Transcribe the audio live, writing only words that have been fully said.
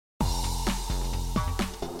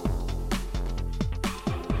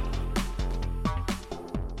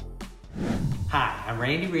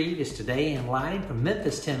Randy Reed. It's Today in Lighting from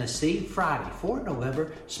Memphis, Tennessee, Friday, 4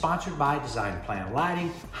 November, sponsored by Design Plan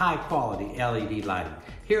Lighting, high quality LED lighting.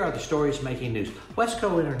 Here are the stories making news.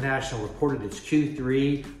 Wesco International reported its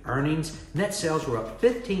Q3 earnings. Net sales were up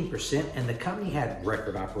 15% and the company had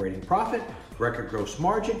record operating profit, record gross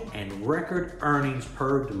margin, and record earnings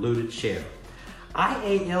per diluted share.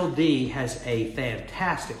 IALD has a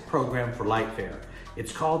fantastic program for light fair.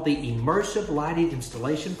 It's called the Immersive Lighting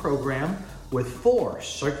Installation Program, with 4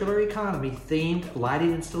 circular economy themed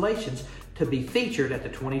lighting installations to be featured at the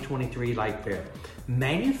 2023 Light Fair.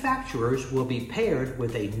 Manufacturers will be paired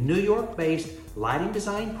with a New York-based lighting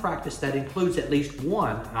design practice that includes at least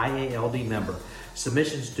one IALD member.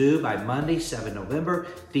 Submissions due by Monday, 7 November.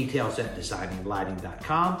 Details at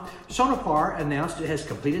designinglighting.com. Sonopar announced it has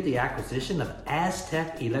completed the acquisition of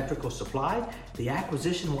Aztec Electrical Supply. The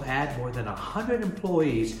acquisition will add more than 100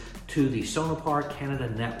 employees to the Sonopar Canada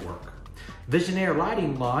network. Visionaire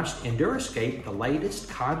Lighting launched Enduroscape, the latest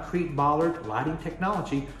concrete bollard lighting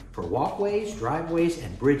technology for walkways, driveways,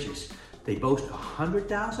 and bridges. They boast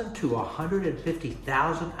 100,000 to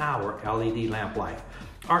 150,000 hour LED lamp life.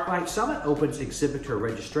 ArcLight Summit opens exhibitor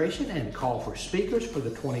registration and call for speakers for the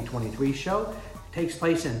 2023 show. It takes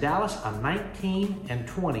place in Dallas on 19 and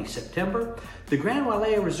 20 September. The Grand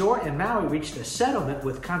Wailea Resort in Maui reached a settlement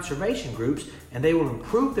with conservation groups, and they will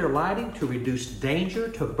improve their lighting to reduce danger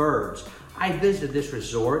to birds. I visited this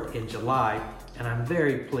resort in July, and I'm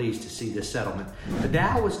very pleased to see this settlement. The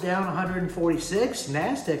Dow was down 146,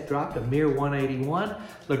 NASDAQ dropped a mere 181,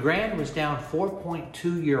 Legrand was down 4.2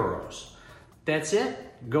 euros. That's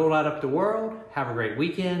it. Go light up the world. Have a great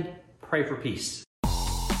weekend. Pray for peace.